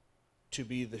to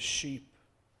be the sheep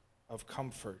of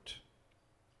comfort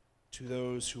to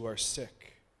those who are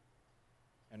sick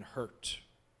and hurt.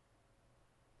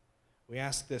 We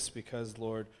ask this because,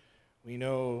 Lord, we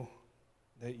know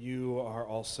that you are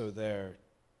also there,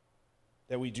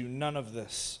 that we do none of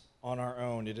this on our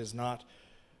own. It is not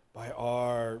by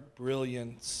our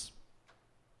brilliance,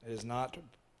 it is not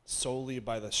solely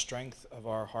by the strength of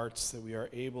our hearts that we are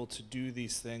able to do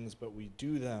these things, but we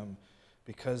do them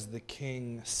because the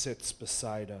King sits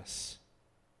beside us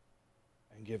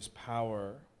and gives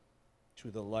power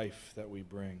to the life that we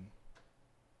bring.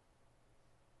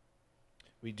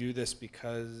 We do this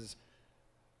because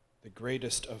the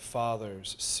greatest of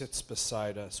fathers sits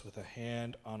beside us with a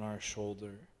hand on our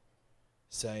shoulder,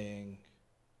 saying,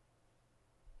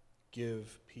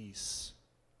 "Give peace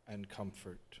and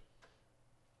comfort."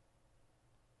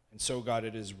 And so, God,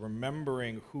 it is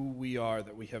remembering who we are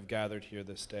that we have gathered here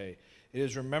this day. It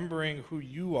is remembering who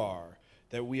you are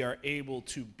that we are able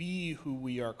to be who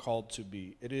we are called to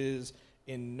be. It is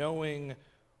in knowing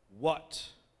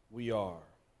what we are.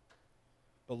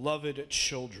 Beloved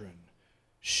children,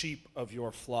 sheep of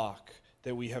your flock,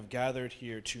 that we have gathered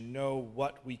here to know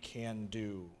what we can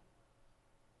do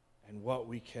and what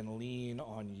we can lean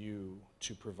on you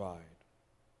to provide.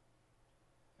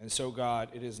 And so, God,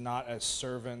 it is not as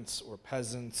servants or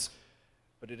peasants,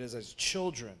 but it is as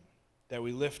children that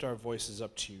we lift our voices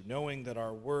up to you, knowing that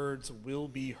our words will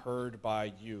be heard by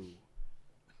you,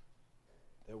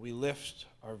 that we lift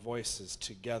our voices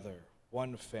together,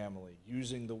 one family,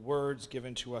 using the words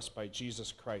given to us by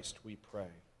Jesus Christ, we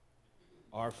pray.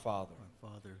 Our Father,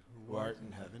 who art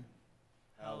in heaven,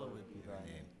 hallowed be thy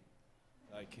name.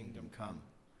 Thy kingdom come,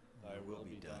 thy will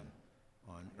be done,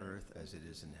 on earth as it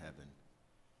is in heaven.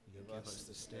 Give us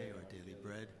this day our daily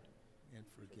bread, and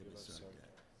forgive us our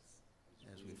debts,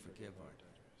 as we forgive our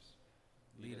debtors.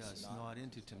 Lead us not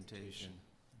into temptation,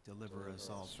 deliver us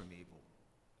all from evil.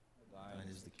 Thine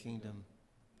is the kingdom,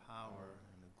 power,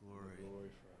 and the glory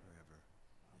forever.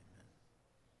 Amen.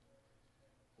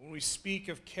 When we speak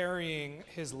of carrying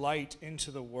his light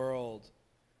into the world,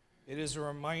 it is a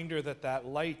reminder that that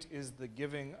light is the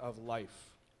giving of life.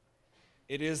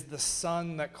 It is the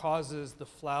sun that causes the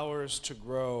flowers to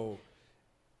grow.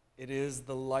 It is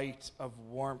the light of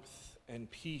warmth and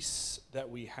peace that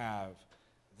we have.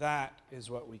 That is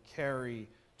what we carry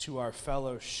to our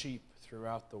fellow sheep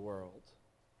throughout the world.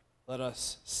 Let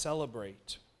us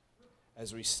celebrate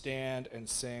as we stand and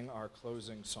sing our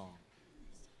closing song.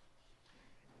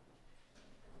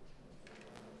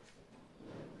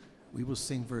 We will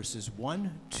sing verses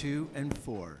 1, 2, and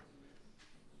 4.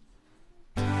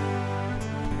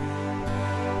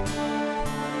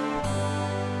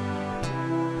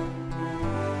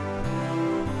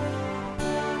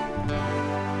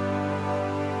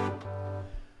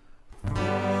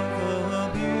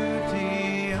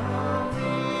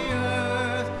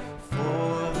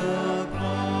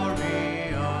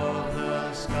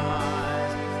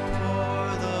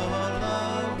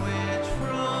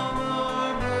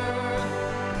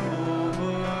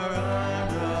 Over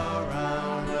and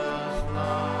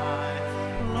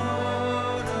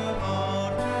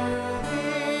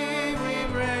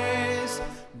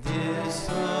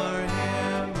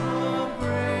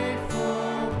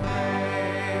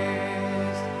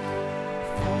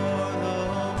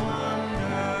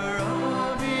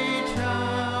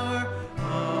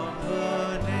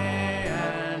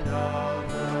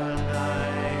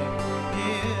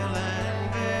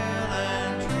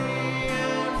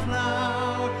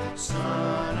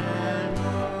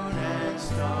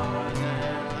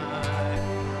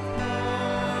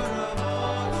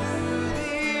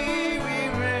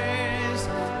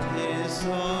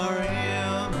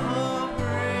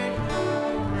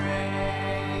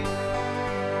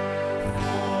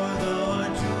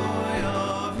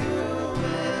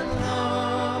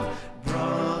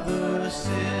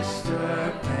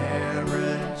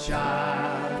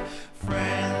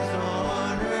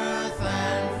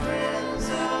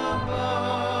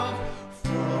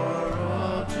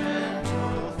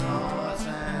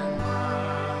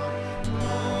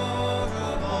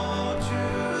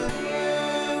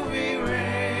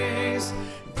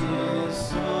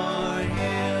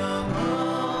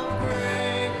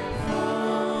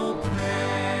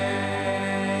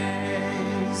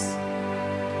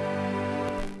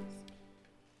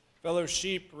Fellow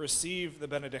sheep, receive the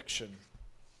benediction.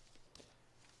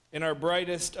 In our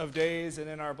brightest of days and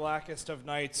in our blackest of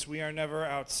nights, we are never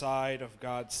outside of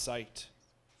God's sight.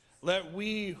 Let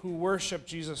we who worship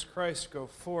Jesus Christ go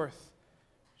forth,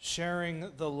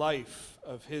 sharing the life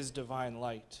of his divine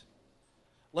light.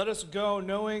 Let us go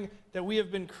knowing that we have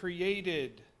been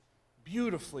created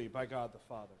beautifully by God the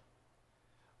Father.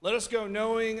 Let us go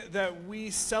knowing that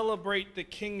we celebrate the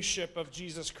kingship of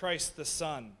Jesus Christ the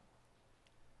Son.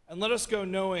 And let us go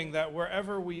knowing that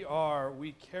wherever we are,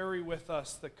 we carry with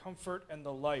us the comfort and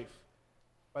the life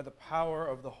by the power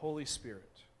of the Holy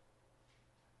Spirit.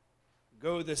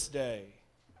 Go this day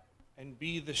and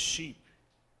be the sheep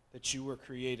that you were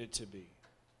created to be.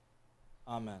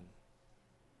 Amen.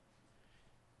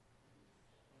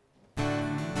 You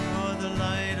are the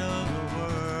light of the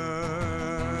world.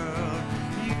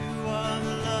 You are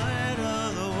the light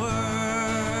of the world.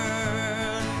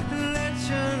 Let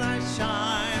your light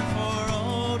shine for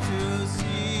all to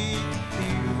see.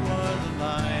 You are the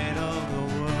light of the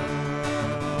world.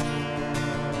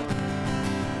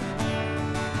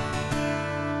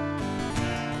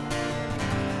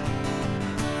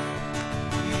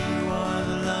 You are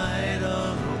the light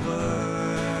of the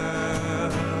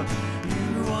world.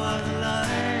 You are the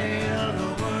light of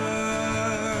the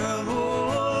world.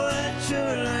 Oh, let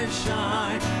your light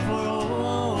shine for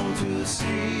all to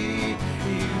see.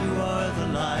 You are the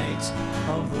light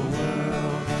of the world.